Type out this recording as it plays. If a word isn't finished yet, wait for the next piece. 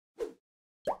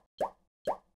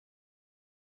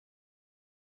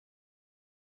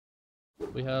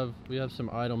We have some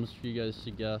items for you guys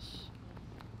to guess.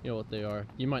 You know what they are.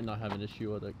 You might not have an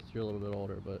issue with it because you're a little bit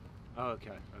older, but. Oh, okay.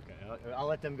 Okay. I'll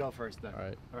let them go first then. All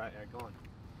right. All right. Go on.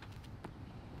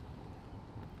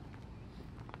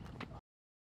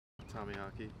 Tommy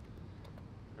hockey,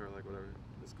 or like whatever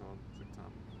it's called. It's like Tom.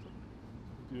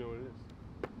 Do you know what it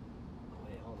is?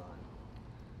 Wait, hold on.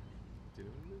 Do you know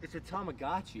what it is? It's a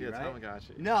Tamagotchi, Yeah, right?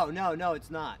 Tamagotchi. No, it's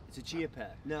not. It's a Chia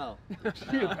Pet. No. The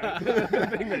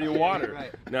thing that you water.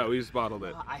 Right. No, we just bottled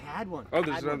it. I had one. Oh, there's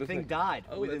I had one. another thing thing. died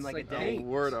Oh, within it's like a like day. Oh,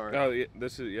 word art. Oh, yeah,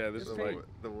 this is like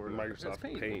the word art. Microsoft That's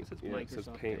Paint. Paint. It says Yeah, it says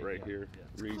Microsoft Paint Paint, right yeah. here.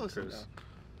 Yeah. Read, Close Chris. enough.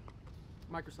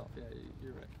 Microsoft, yeah,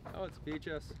 you're right. Oh, it's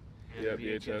VHS. Yeah,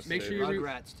 VHS. Make sure you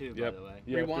Rugrats too, by Yep. the way.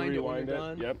 You have to Rewind it when rewind you're it.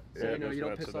 done. Yep. So Yeah, you know goes you to don't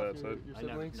that, piss to off that your side.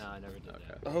 siblings. I never did Okay.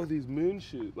 that. Oh, these moon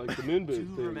shoot, like the moon boot Do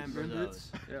things. remember those?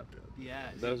 Boots? Yep. Yeah.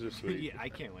 Those are sweet. Yeah, I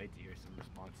can't wait to hear some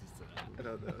responses to that. I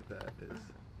don't know what that is.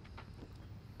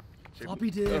 Floppy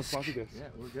Oh, disk. floppy disk. Yeah,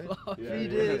 we're good. Floppy Yeah,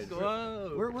 disk, yeah.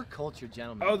 whoa. We're cultured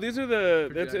gentlemen. Oh, these are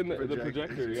that's in the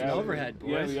projector. It's Yeah, an overhead,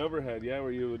 Yeah, boys. the overhead. Yeah,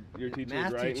 where your teacher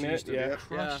Math would write in teacher it. used to Yeah,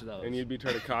 crush Yeah. those. and you'd be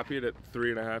trying to copy it at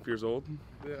 3.5 years old.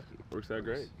 Yeah. Works out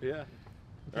great. Yeah.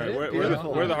 All right, where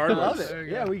Beautiful. the hard I love ones? it.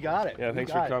 Yeah, we got it. Yeah, We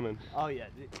thanks got for it. coming. Oh yeah.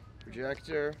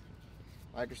 Projector,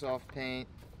 Microsoft Paint.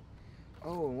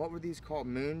 Oh, and what were these called?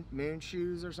 Moon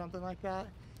shoes or something like that?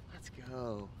 Let's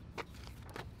go.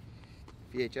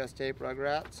 VHS tape,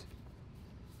 Rugrats.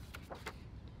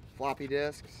 Floppy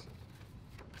disks.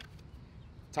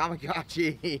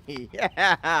 Tamagotchi.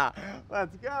 Yeah.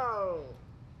 Let's go.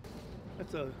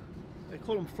 They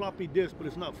call them floppy disks, but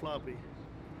it's not floppy.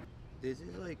 Is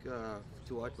it like to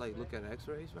watch, like look at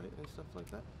X-rays, right, and stuff like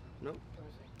that? No.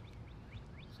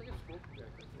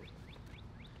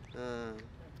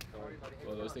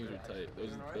 Well, those things are tight.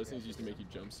 Those things used to make you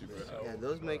jump super high. Yeah,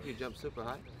 those make you jump super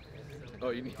high. Oh,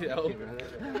 you need help?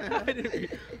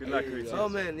 Good luck, Chris. Oh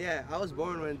man, yeah, I was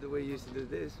born when we used to do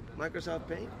this. Microsoft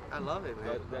Paint, I love it,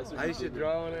 man. That's what I you used to did.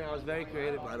 draw on it. I was very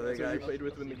creative, by the way, That's what you guys. played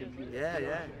with when the computer.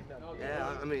 Yeah.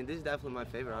 I mean, this is definitely my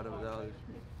favorite out of it all.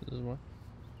 This is more.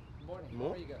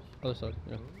 More? Other side.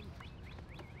 Yeah.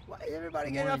 Why is everybody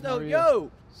Good getting off morning, the how are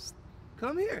Yo!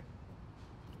 Come here.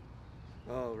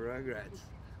 Oh, Rugrats.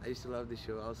 I used to love this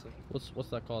show also. What's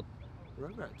that called?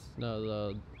 Rugrats. No,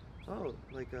 the Oh,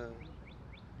 like a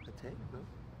tape, no?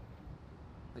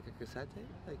 Like a cassette tape?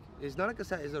 Like it's not a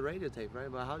cassette, it's a radio tape,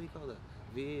 right? But how do you call that?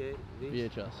 VHS.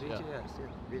 VHS, Yeah. yeah,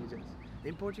 VHS.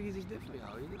 In Portuguese, it's different,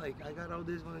 y'all. Like I got all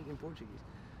this one in Portuguese.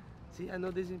 See, I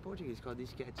know this in Portuguese called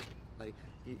disquete. Like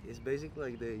it's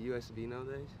basically like the USB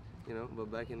nowadays, you know.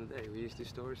 But back in the day, we used to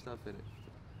store stuff in it.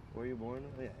 Were you born?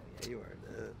 Yeah, you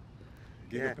were.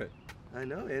 Gigapet. I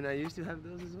know, and I used to have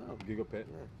those as well. Gigapet.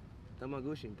 Yeah.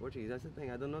 Tamaguchi in Portuguese. That's the thing.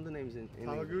 I don't know the names in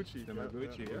English.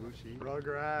 Tamagotchi.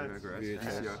 Rugrats.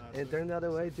 VHS. And turn the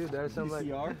other way too. There's some like.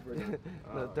 VCR?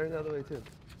 No, turn the other way too.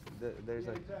 There's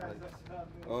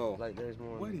Oh. like there's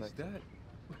more. What is like, that?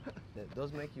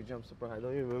 Those make you jump super high.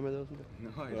 Don't you remember those?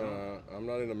 No, I don't. I'm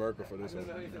not in America for this one.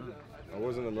 I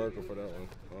was in America for that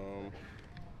one.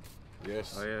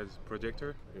 Yes. Oh yeah, it's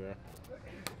projector. Yeah.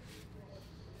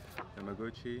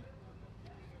 Tamagotchi.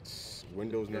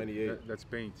 Windows 98. That's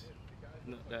paint.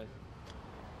 No, that.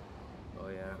 Oh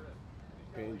yeah.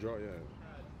 Paint draw. Yeah.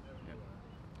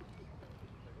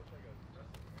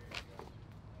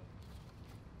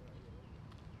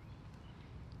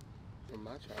 From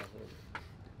my childhood.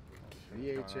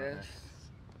 VHS.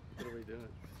 What are we doing?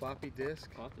 Floppy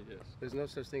disk. Coffee disc. There's no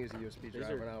such thing as a USB These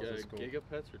drive when are I was in school.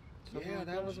 gigapets or something Yeah, like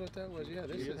that was what that was. Yeah,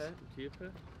 this is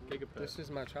Gigapet? Gigapet. this is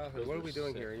my childhood. Those What are were we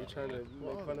doing sick. here? Are you trying to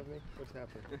make fun of me? What's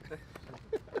happening?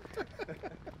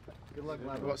 Good luck,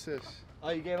 Lavo. What's this? Oh,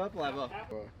 you gave up, Lavo. What?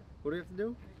 What do we have to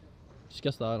do? Just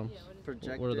guess the items.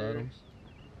 Projector. What are the items?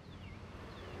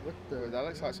 What Oh, the? that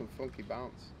looks like some funky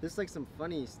bounce. This is like some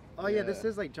funny. Oh yeah, this Yeah.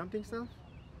 is like jumping stuff.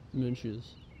 Moon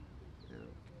shoes.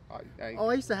 Oh,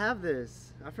 I used to have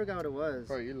this. I forgot what it was.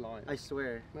 Bro, you're lying. I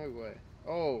swear. No way.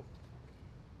 Oh,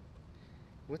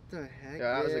 What the heck?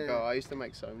 yeah, that was a go. I used to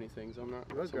make so many things on that.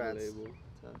 That's Rugrats. unbelievable.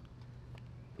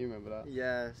 You remember that?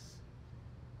 Yes.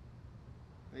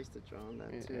 I used to draw on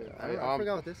that Yeah, too. I- I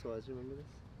forgot what this was. You remember this?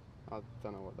 I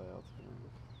don't know what they are.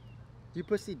 Do you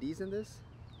put CDs in this?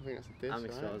 I think that's a disc, I'm right?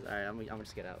 exposed. Alright, I'm gonna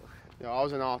just get out. Yeah, I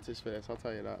was an artist for this, I'll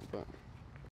tell you that. But